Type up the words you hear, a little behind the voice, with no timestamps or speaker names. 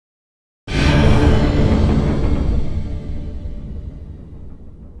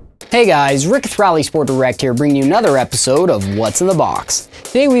Hey guys, Rick with Rally Sport Direct here, bringing you another episode of What's in the Box.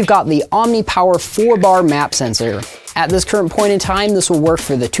 Today we've got the Omni Power 4-bar map sensor. At this current point in time, this will work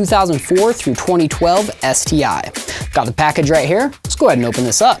for the 2004 through 2012 STI. Got the package right here. Let's go ahead and open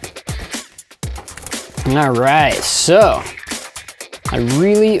this up. All right, so I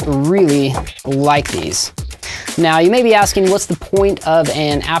really like these. Now you may be asking, what's the point of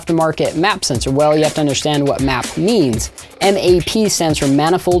an aftermarket map sensor? Well, you have to understand what MAP means. MAP stands for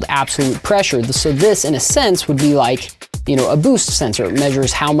manifold absolute pressure. So this, in a sense, would be like, a boost sensor. It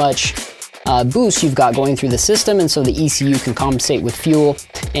measures how much boost you've got going through the system, and so the ECU can compensate with fuel,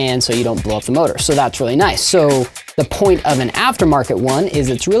 and so you don't blow up the motor. So that's really nice. So the point of an aftermarket one is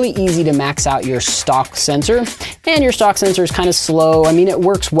it's really easy to max out your stock sensor, and your stock sensor is kind of slow. I mean, it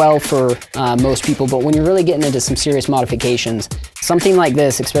works well for most people, but when you're really getting into some serious modifications, something like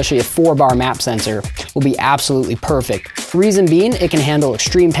this, especially a 4-bar map sensor, will be absolutely perfect. Reason being, it can handle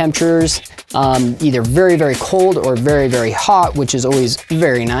extreme temperatures, either very cold or very hot, which is always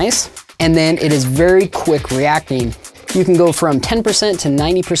very nice. And then it is very quick reacting. You can go from 10% to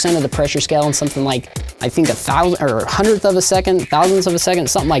 90% of the pressure scale in something like, I think, 1,000 or 100th of a second, thousandths of a second,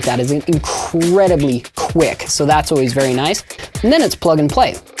 something like that. Is incredibly quick. So that's always very nice. And then it's plug and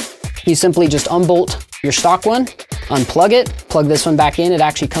play. You simply just unbolt your stock one, unplug it, plug this one back in. It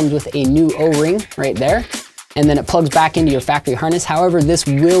actually comes with a new O-ring right there. And then it plugs back into your factory harness. However, this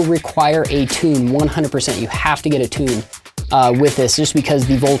will require a tune, 100%. You have to get a tune with this, just because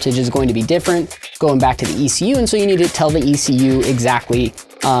the voltage is going to be different going back to the ECU, and so you need to tell the ECU exactly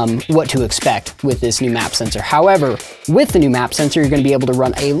what to expect with this new map sensor. However, with the new map sensor, you're going to be able to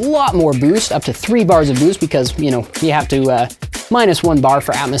run a lot more boost, up to 3 bars of boost, because you have to minus 1 bar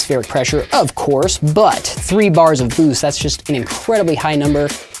for atmospheric pressure, of course, but 3 bars of boost, that's just an incredibly high number,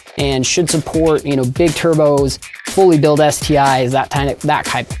 and should support big turbos, fully built STIs, that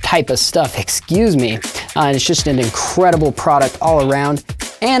type of stuff, excuse me. And it's just an incredible product all around,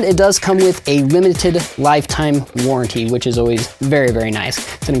 and it does come with a limited lifetime warranty, which is always very nice.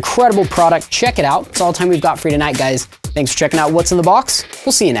 It's an incredible product. Check it out. It's all the time we've got for you tonight, guys. Thanks for checking out What's in the Box.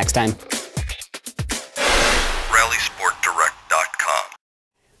 We'll see you next time. RallySportDirect.com.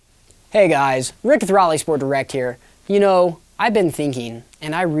 Hey guys, Rick with Rally Sport Direct here. I've been thinking,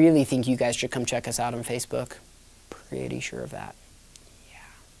 and I really think you guys should come check us out on Facebook. Pretty sure of that. Yeah,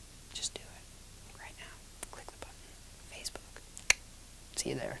 just do it right now. Click the button. Facebook. See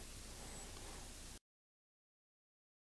you there.